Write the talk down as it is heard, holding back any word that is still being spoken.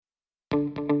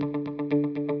Welcome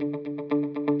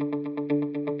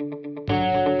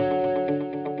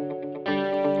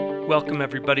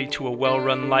everybody to A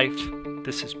Well-Run Life.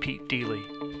 This is Pete Deely.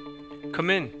 Come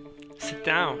in, sit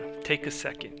down, take a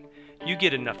second. You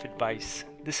get enough advice.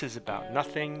 This is about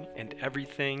nothing and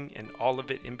everything and all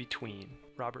of it in between.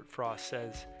 Robert Frost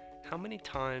says, how many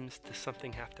times does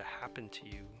something have to happen to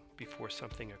you before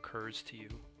something occurs to you?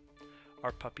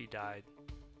 Our puppy died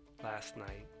last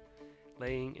night,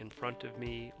 laying in front of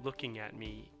me, looking at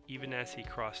me, even as he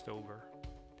crossed over.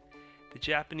 The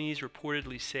Japanese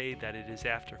reportedly say that it is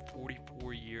after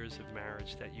 44 years of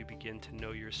marriage that you begin to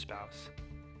know your spouse.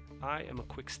 I am a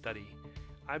quick study.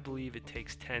 I believe it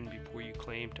takes 10 before you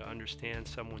claim to understand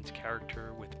someone's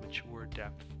character with mature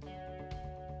depth.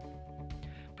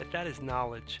 But that is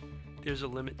knowledge. There's a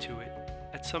limit to it.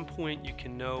 At some point you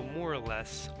can know more or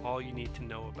less all you need to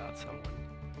know about someone.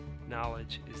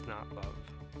 Knowledge is not love.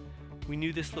 We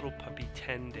knew this little puppy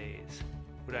 10 days.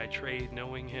 Would I trade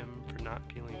knowing him for not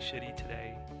feeling shitty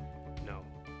today? No.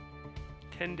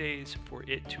 10 days for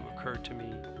it to occur to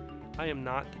me, I am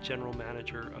not the general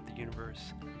manager of the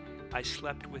universe. I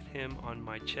slept with him on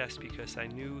my chest because I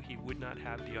knew he would not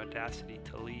have the audacity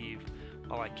to leave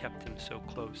while I kept him so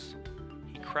close.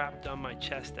 He crapped on my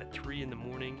chest at 3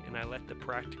 a.m, and I let the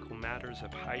practical matters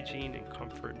of hygiene and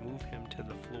comfort move him to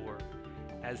the floor.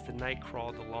 As the night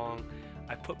crawled along,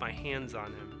 I put my hands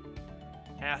on him,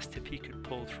 asked if he could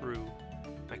pull through.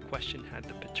 My question had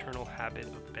the paternal habit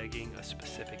of begging a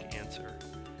specific answer.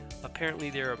 Apparently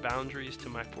there are boundaries to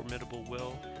my formidable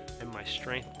will, and my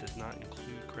strength does not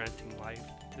include granting life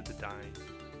to the dying.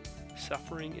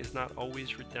 Suffering is not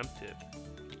always redemptive.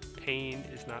 Pain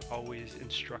is not always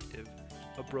instructive.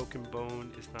 A broken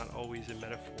bone is not always a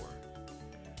metaphor.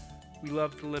 We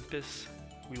loved Olympus.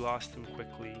 We lost him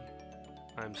quickly.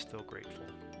 I'm still grateful.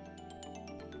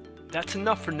 That's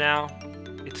enough for now.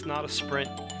 It's not a sprint.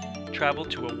 Travel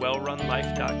to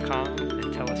awellrunlife.com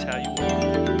and tell us how you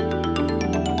are.